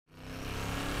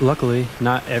Luckily,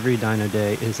 not every dyno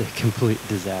day is a complete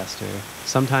disaster.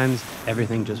 Sometimes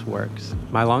everything just works.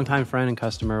 My longtime friend and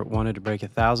customer wanted to break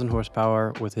 1,000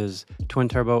 horsepower with his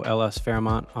twin-turbo LS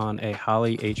Fairmont on a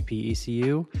Holley HP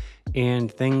ECU,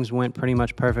 and things went pretty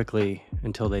much perfectly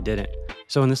until they didn't.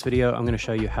 So in this video, I'm going to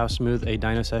show you how smooth a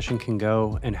dyno session can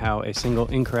go and how a single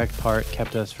incorrect part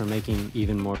kept us from making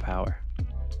even more power.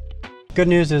 Good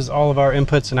news is all of our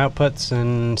inputs and outputs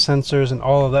and sensors and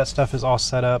all of that stuff is all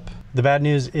set up. The bad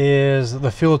news is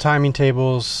the fuel timing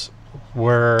tables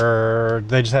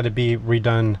they just had to be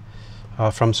redone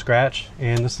from scratch.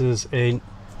 And this is a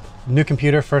new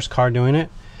computer, first car doing it.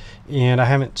 And I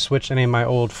haven't switched any of my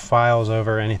old files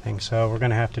over or anything. So we're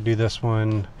gonna have to do this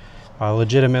one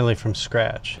legitimately from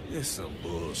scratch. It's some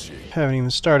bullshit. Haven't even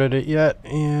started it yet.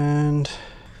 And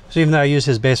so even though I use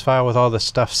his base file with all the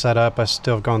stuff set up, I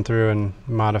still have gone through and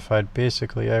modified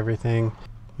basically everything.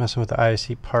 Messing with the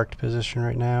IAC parked position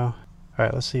right now. All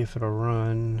right, let's see if it'll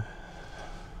run.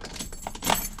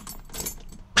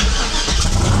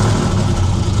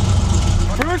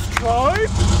 First try.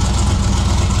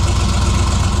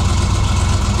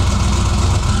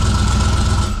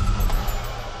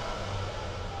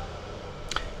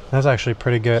 That's actually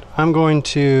pretty good. I'm going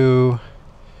to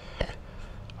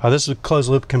this is closed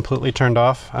loop completely turned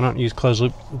off. I don't use closed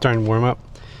loop during warm up.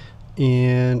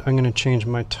 And I'm gonna change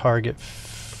my target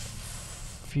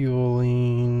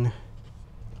fueling.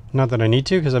 Not that I need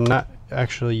to, because I'm not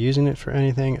actually using it for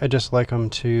anything. I just like them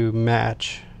to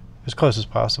match as close as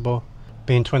possible.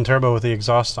 Being twin turbo with the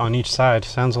exhaust on each side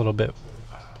sounds a little bit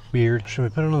weird. Should we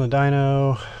put it on the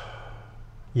dyno?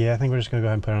 Yeah, I think we're just gonna go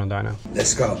ahead and put it on the dyno.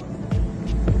 Let's go.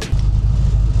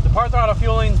 Part throttle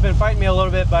fueling's been fighting me a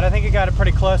little bit, but I think it got it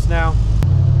pretty close now.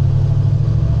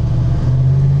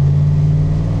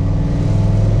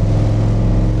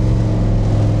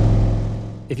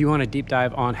 If you want a deep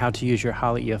dive on how to use your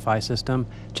Holley EFI system,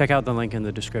 check out the link in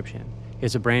the description.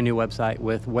 It's a brand new website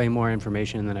with way more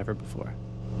information than ever before.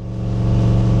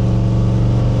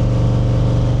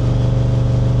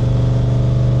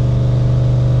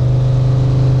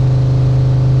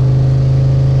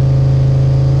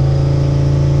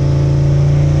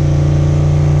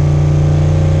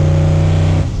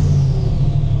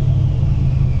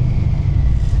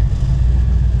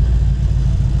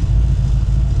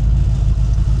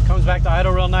 Back to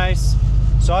idle real nice,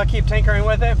 so I'll keep tinkering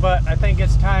with it, but I think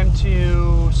it's time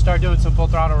to start doing some full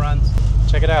throttle runs.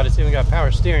 Check it out, it's even got power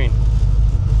steering.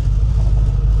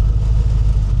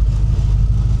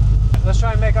 Let's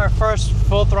try and make our first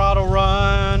full throttle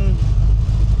run.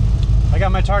 I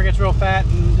got my targets real fat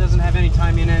and doesn't have any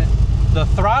timing in it. The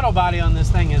throttle body on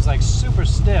this thing is like super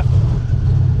stiff.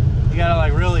 You gotta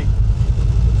like really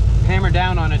hammer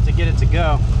down on it to get it to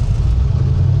go.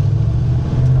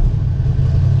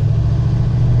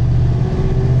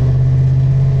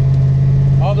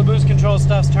 All the boost control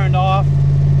stuff's turned off.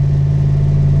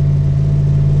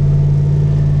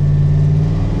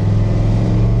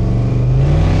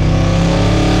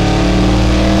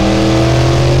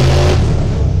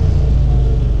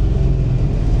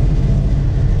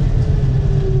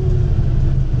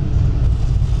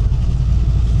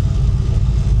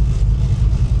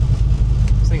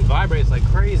 This thing vibrates like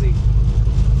crazy.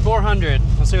 400,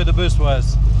 let's see what the boost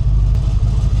was.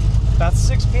 About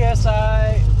 6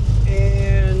 PSI.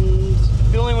 And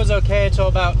fueling was okay until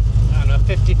about, I don't know,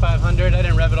 5,500. I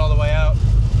didn't rev it all the way out.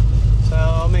 So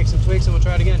I'll make some tweaks and we'll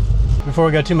try it again. Before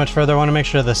we go too much further, I want to make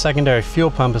sure the secondary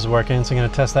fuel pump is working. So I'm going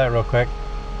to test that real quick.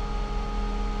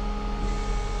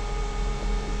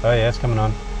 Oh yeah, it's coming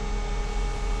on.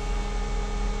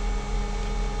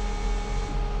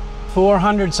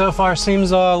 400 so far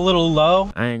seems a little low.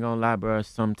 I ain't gonna lie, bro,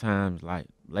 sometimes like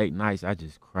late nights I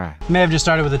just cry. May have just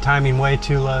started with the timing way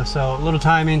too low, so a little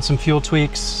timing, some fuel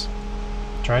tweaks.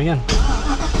 Try again.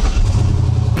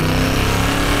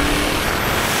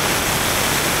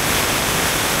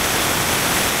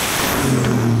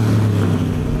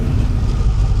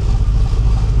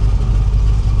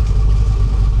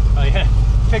 Oh yeah,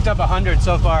 picked up 100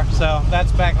 so far, so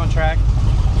that's back on track.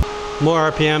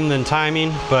 More RPM than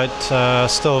timing, but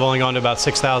still have only gone to about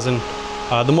 6,000.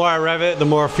 The more I rev it, the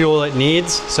more fuel it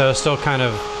needs, so still kind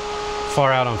of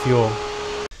far out on fuel.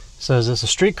 So is this a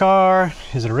street car?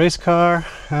 Is it a race car?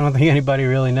 I don't think anybody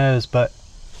really knows, but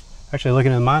actually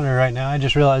looking at the monitor right now, I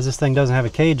just realized this thing doesn't have a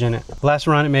cage in it. Last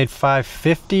run it made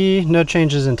 550, no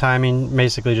changes in timing,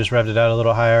 basically just revved it out a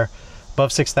little higher.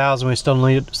 Above 6,000, we still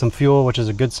need some fuel, which is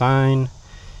a good sign.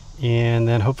 And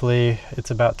then hopefully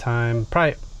it's about time,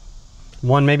 probably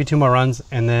one, maybe two more runs,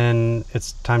 and then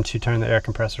it's time to turn the air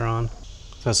compressor on. So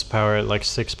that's the power at like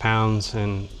 6 pounds,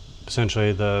 and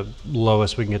essentially the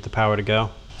lowest we can get the power to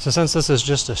go. So since this is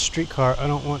just a street car, I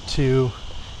don't want to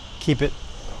keep it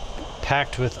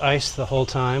packed with ice the whole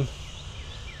time.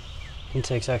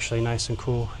 Intake's actually nice and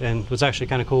cool, and what's actually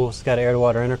kind of cool, it's got air to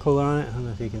water intercooler on it. I don't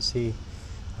know if you can see,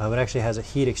 but it actually has a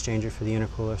heat exchanger for the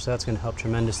intercooler, so that's going to help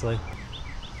tremendously.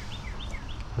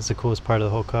 That's the coolest part of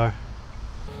the whole car.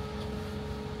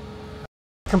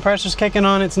 Compressor's kicking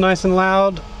on, it's nice and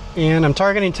loud, and I'm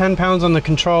targeting 10 pounds on the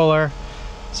controller.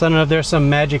 So I don't know if there's some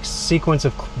magic sequence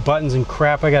of buttons and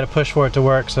crap I got to push for it to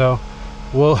work, so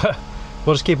we'll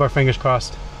just keep our fingers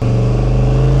crossed.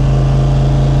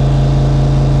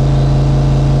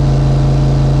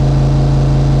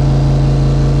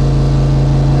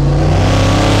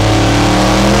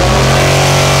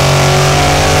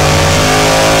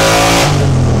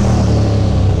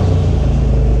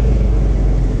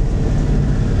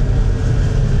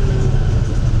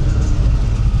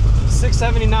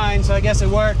 So I guess it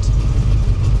worked.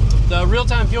 The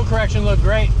real-time fuel correction looked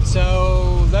great,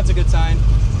 so that's a good sign.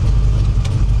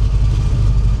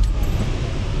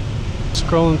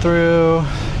 Scrolling through,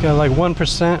 got like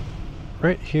 1%.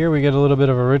 Right here we get a little bit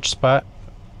of a rich spot,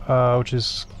 which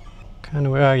is kind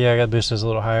of, oh yeah, I got to boost this a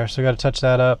little higher, so I got to touch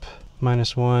that up.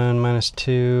 -1,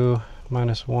 -2,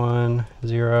 -1,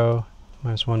 0,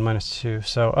 -1, -2.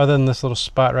 So other than this little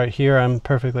spot right here, I'm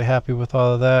perfectly happy with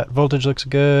all of that. Voltage looks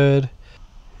good.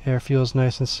 Air feels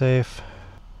nice and safe,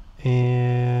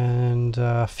 and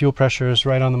fuel pressure is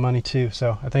right on the money too.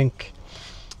 So I think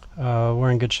we're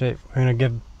in good shape. We're gonna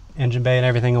give engine bay and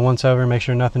everything a once over, make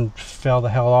sure nothing fell the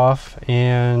hell off.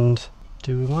 And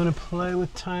do we want to play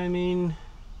with timing?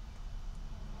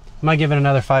 I might give it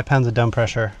another 5 pounds of dome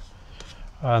pressure,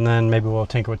 and then maybe we'll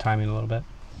tinker with timing a little bit.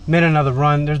 Made another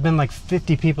run. There's been like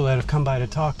 50 people that have come by to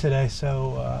talk today,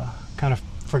 so kind of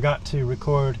forgot to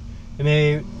record. It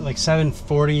made like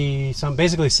 740 something,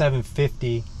 basically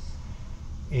 750,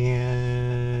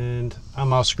 and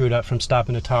I'm all screwed up from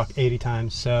stopping to talk 80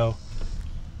 times. So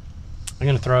I'm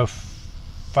gonna throw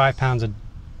 5 pounds of,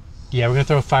 yeah, we're gonna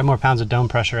throw 5 more pounds of dome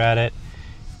pressure at it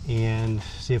and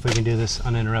see if we can do this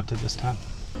uninterrupted this time.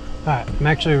 All right, I'm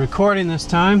actually recording this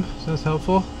time, so that's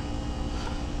helpful.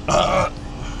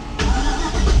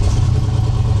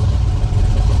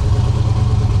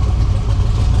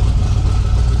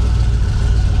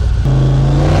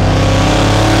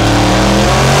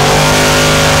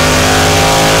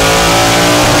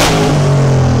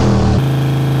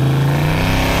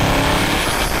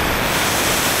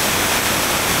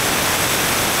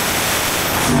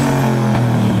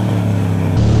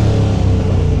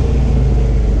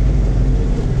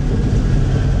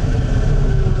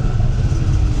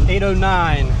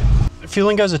 809.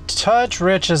 Fueling goes a touch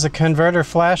rich as the converter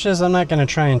flashes. I'm not going to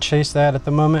try and chase that at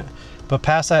the moment, but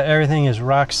past that everything is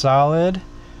rock solid.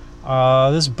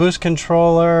 This boost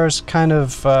controller's kind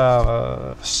of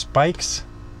spikes.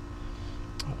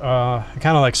 It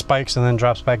kind of like spikes and then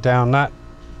drops back down. Not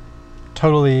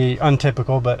totally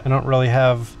untypical, but I don't really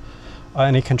have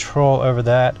any control over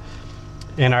that.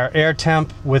 In our air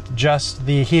temp with just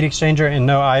the heat exchanger and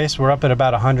no ice, we're up at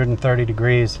about 130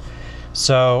 degrees.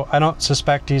 So I don't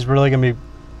suspect he's really going to be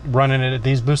running it at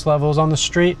these boost levels on the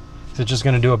street. It's just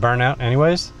going to do a burnout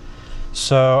anyways.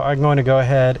 So I'm going to go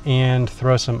ahead and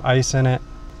throw some ice in it.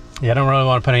 Yeah, I don't really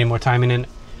want to put any more timing in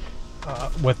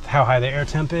with how high the air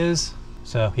temp is.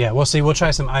 So yeah, we'll see. We'll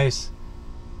try some ice,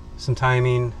 some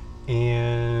timing,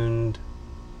 and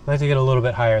I'd like to get a little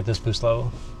bit higher at this boost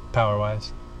level,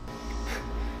 power-wise.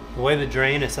 The way the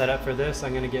drain is set up for this,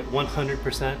 I'm going to get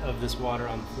 100% of this water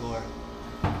on the floor.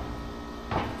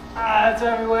 Ah, it's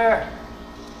everywhere.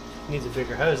 Needs a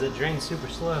bigger hose. That drains super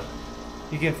slow.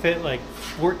 You can fit like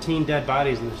 14 dead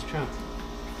bodies in this trunk.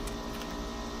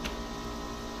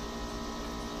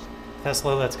 How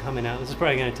slow that's coming out. This is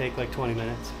probably going to take like 20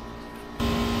 minutes.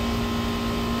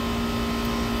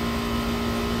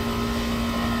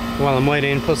 While I'm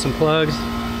waiting, pull some plugs.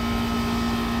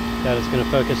 God, it's going to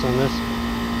focus on this.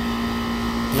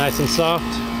 Nice and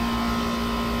soft.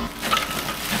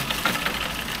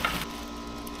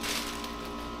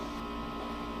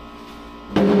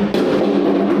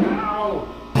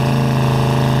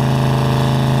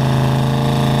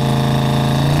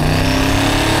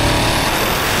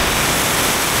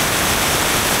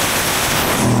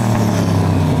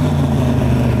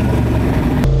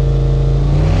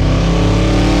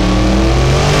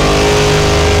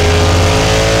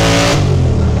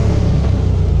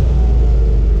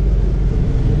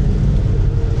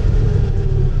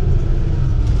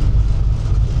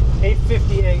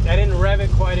 I didn't rev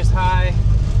it quite as high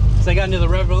as I got into the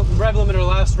rev limiter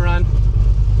last run.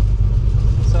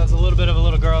 So I was a little bit of a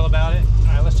little girl about it. All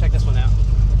right, let's check this one out.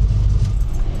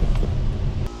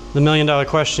 The million-dollar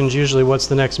question is usually what's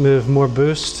the next move, more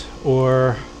boost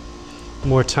or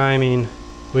more timing?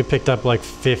 We picked up like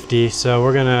 50, so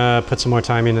we're gonna put some more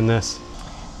timing in this.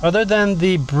 Other than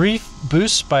the brief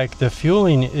boost spike, the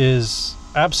fueling is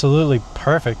absolutely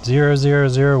perfect. 0, 0,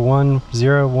 0, 1,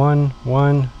 0, 1,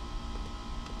 1,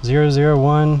 0, 0,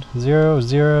 1, 0,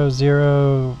 0,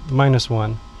 0, minus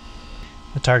 1.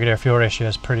 The target air fuel ratio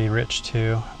is pretty rich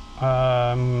too.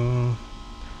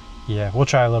 Yeah, we'll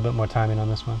try a little bit more timing on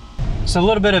this one. So a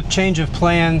little bit of change of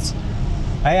plans.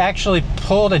 I actually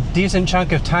pulled a decent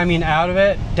chunk of timing out of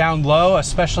it down low,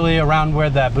 especially around where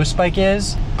that boost spike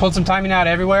is. Pulled some timing out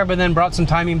everywhere, but then brought some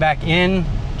timing back in,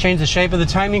 changed the shape of the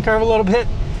timing curve a little bit.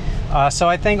 So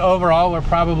I think overall we're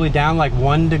probably down like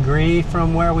 1 degree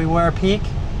from where we were peak.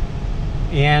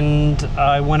 And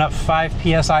I went up 5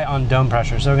 PSI on dome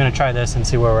pressure. So we're gonna try this and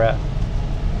see where we're at.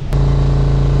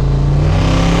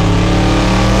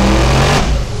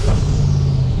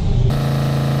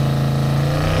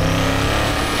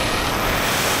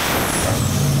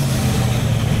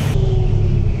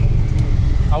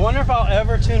 I wonder if I'll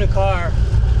ever tune a car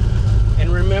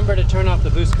and remember to turn off the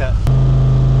boost cut.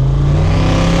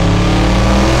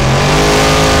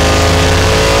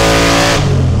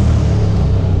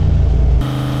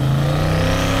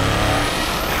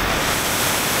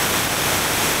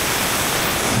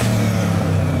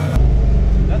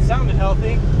 That sounded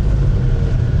healthy.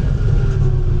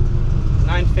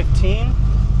 915.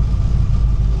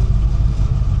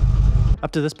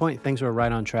 Up to this point, things were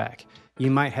right on track. You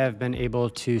might have been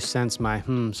able to sense my,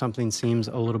 something seems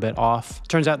a little bit off.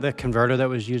 Turns out the converter that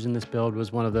was used in this build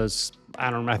was one of those,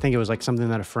 I think it was like something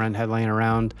that a friend had laying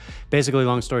around. Basically,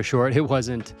 long story short, it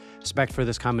wasn't spec'd for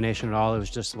this combination at all. It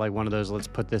was just like one of those, let's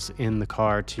put this in the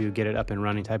car to get it up and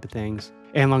running type of things.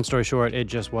 And long story short, it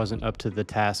just wasn't up to the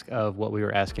task of what we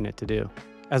were asking it to do.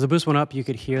 As the boost went up, you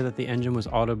could hear that the engine was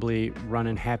audibly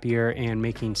running happier and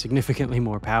making significantly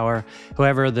more power.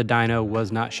 However, the dyno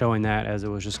was not showing that, as it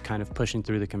was just kind of pushing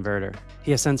through the converter.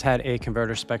 He has since had a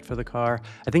converter spec for the car.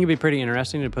 I think it'd be pretty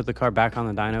interesting to put the car back on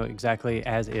the dyno exactly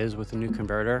as is with the new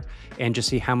converter and just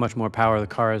see how much more power the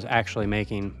car is actually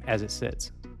making as it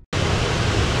sits.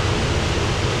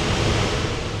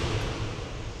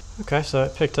 Okay, so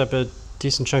it picked up a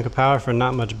decent chunk of power for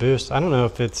not much boost. I don't know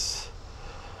if it's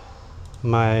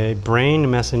my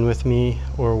brain messing with me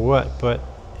or what, but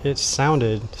it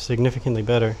sounded significantly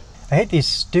better. I hate these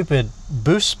stupid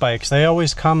boost spikes. They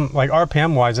always come, like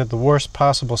RPM wise, at the worst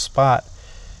possible spot.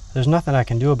 There's nothing I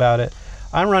can do about it.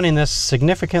 I'm running this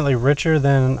significantly richer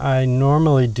than I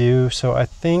normally do, so I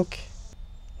think,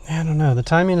 I don't know, the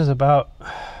timing is about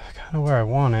kind of where I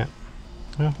want it.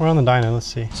 Well, we're on the dyno, let's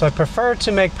see. So I prefer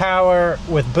to make power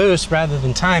with boost rather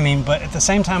than timing, but at the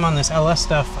same time on this LS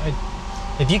stuff,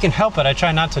 if you can help it, I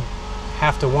try not to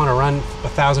have to want to run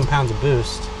 1,000 pounds of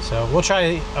boost. So we'll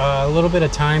try a little bit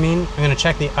of timing. I'm going to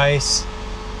check the ice,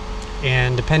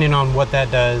 and depending on what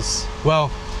that does, well,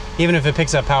 even if it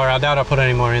picks up power, I doubt I'll put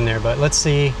any more in there, but let's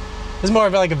see. This is more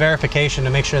of like a verification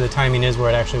to make sure the timing is where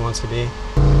it actually wants to be.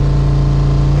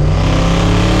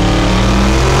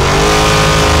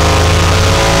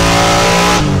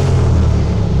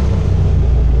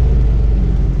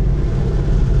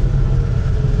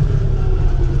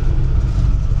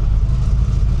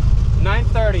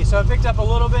 So it picked up a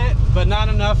little bit, but not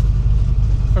enough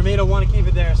for me to want to keep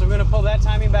it there. So I'm going to pull that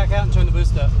timing back out and turn the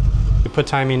boost up. We put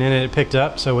timing in it, it picked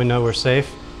up, so we know we're safe,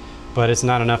 but it's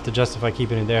not enough to justify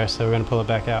keeping it there, so we're going to pull it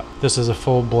back out. This is a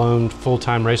full-blown,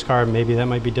 full-time race car. Maybe that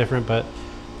might be different, but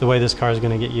the way this car is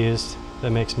going to get used, that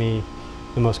makes me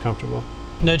the most comfortable.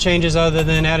 No changes other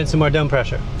than adding some more dome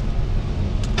pressure.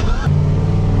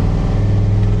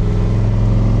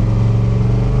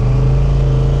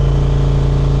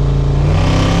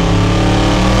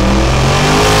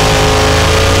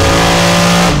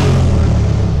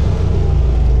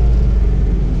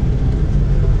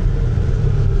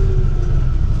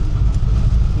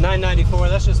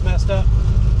 That's just messed up.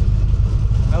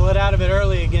 I let out of it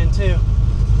early again too.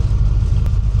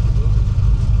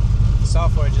 The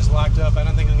software just locked up. I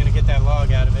don't think I'm going to get that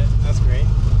log out of it. That's great.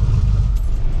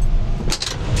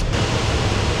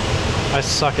 I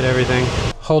suck at everything.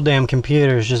 Whole damn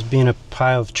computer is just being a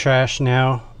pile of trash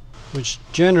now, which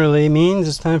generally means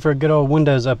it's time for a good old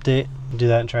Windows update. Do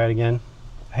that and try it again.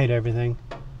 I hate everything.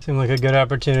 Seemed like a good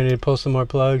opportunity to pull some more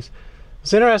plugs.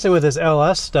 What's interesting with this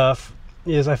LS stuff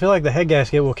is I feel like the head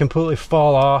gasket will completely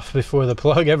fall off before the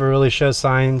plug ever really shows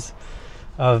signs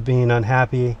of being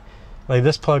unhappy. Like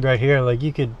this plug right here, like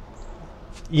you could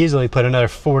easily put another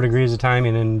 4 degrees of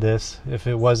timing in this if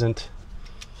it wasn't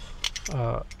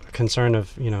a concern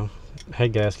of, you know,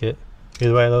 head gasket.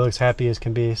 Either way, it looks happy as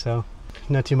can be, so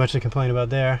Not too much to complain about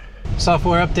there.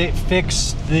 Software update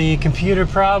fixed the computer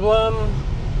problem.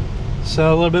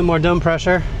 So a little bit more dome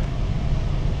pressure.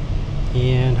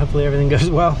 And hopefully everything goes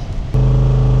well.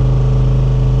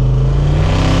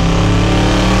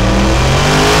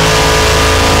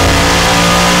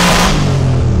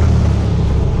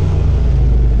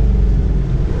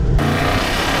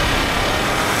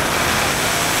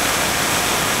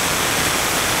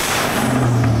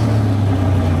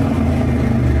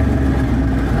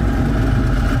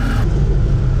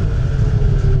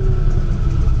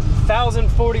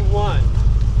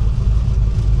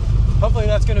 Hopefully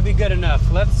that's going to be good enough.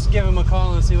 Let's give him a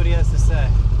call and see what he has to say.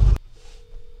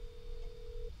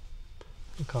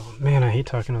 Man, I hate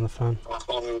talking on the phone.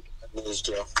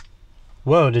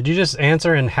 Whoa, did you just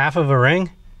answer in half of a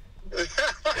ring?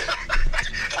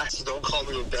 Don't call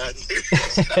me with bad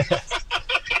news.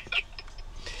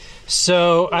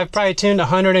 So I've probably tuned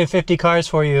 150 cars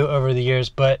for you over the years,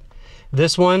 but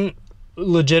this one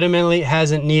legitimately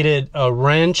hasn't needed a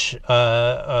wrench,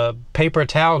 a paper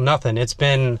towel, nothing. It's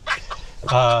been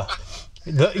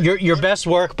your best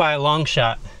work by a long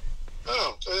shot.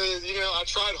 Oh, you know, I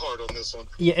tried hard on this one.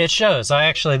 Yeah, it shows.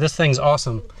 This thing's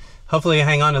awesome. Hopefully you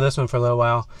hang on to this one for a little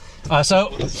while.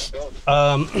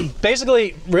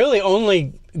 Basically, really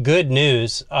only good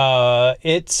news.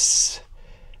 It's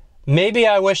maybe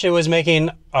I wish it was making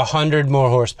 100 more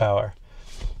horsepower.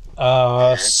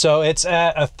 So it's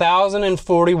at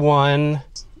 1,041.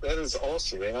 That is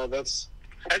awesome, man. That's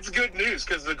good news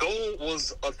because the goal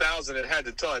was 1,000 it had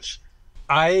to touch.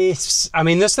 I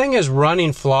mean, this thing is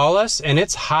running flawless, and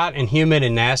it's hot and humid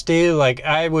and nasty. Like,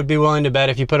 I would be willing to bet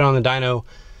if you put it on the dyno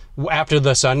after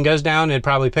the sun goes down, it'd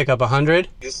probably pick up 100.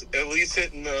 It's at least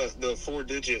hitting the four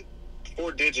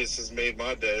digits has made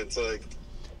my day. It's like,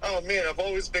 oh man, I've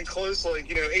always been close, like,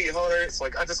 you know, 800. It's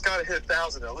like, I just gotta hit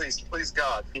 1,000 at least, please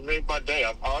God. You made my day.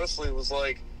 I honestly was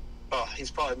like, oh,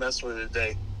 he's probably messing with it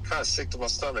today. Kind of sick to my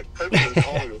stomach. Hope he didn't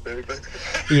call me with anything.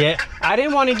 Yeah, I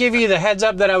didn't want to give you the heads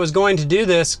up that I was going to do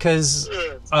this because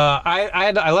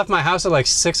I left my house at like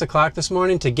 6 o'clock this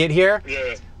morning to get here.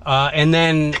 Yeah. And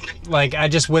then, like, I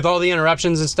just, with all the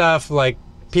interruptions and stuff, like,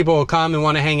 people will come and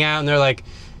want to hang out, and they're like,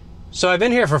 so I've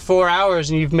been here for 4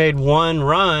 hours and you've made one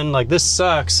run, like, this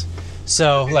sucks.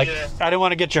 So, like, yeah. I didn't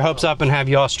want to get your hopes up and have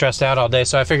you all stressed out all day,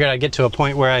 so I figured I'd get to a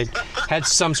point where I had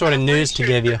some sort of news to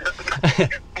give you. I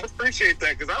appreciate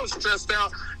that, because I was stressed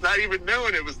out, not even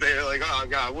knowing it was there. Like, oh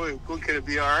God, what could it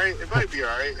be all right? It might be all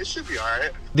right. It should be all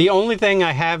right. The only thing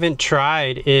I haven't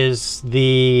tried is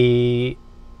the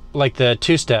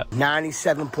two-step.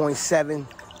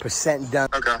 97.7% done.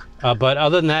 Okay. But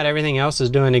other than that, everything else is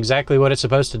doing exactly what it's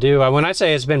supposed to do. When I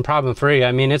say it's been problem-free,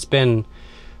 I mean it's been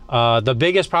the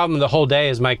biggest problem the whole day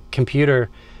is my computer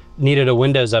needed a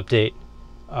Windows update.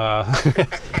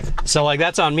 So, like,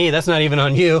 that's on me. That's not even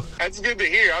on you. That's good to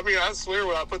hear. I mean, I swear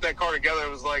when I put that car together, it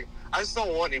was like, I just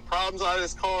don't want any problems out of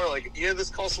this car. Like, yeah,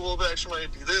 this costs a little bit extra money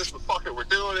to do this, but fuck it, we're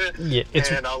doing it. Yeah,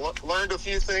 and I learned a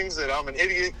few things that I'm an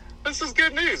idiot. This is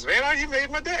good news, man. You made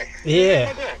my day.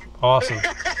 Yeah. Awesome.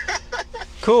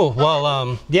 Cool.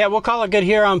 Well, yeah, we'll call it good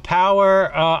here on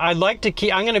power. I'd like to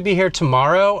keep, I'm going to be here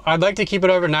tomorrow. I'd like to keep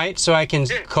it overnight so I can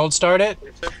cold start it.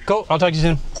 Cool. I'll talk to you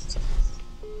soon.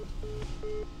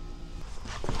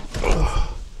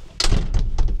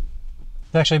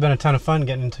 It's actually been a ton of fun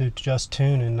getting into just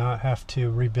tune and not have to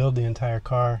rebuild the entire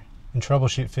car and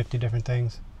troubleshoot 50 different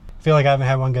things. I feel like I haven't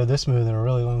had one go this smooth in a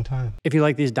really long time. If you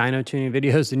like these dyno tuning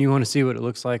videos and you want to see what it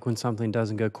looks like when something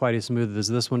doesn't go quite as smooth as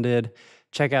this one did,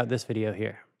 check out this video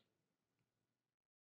here.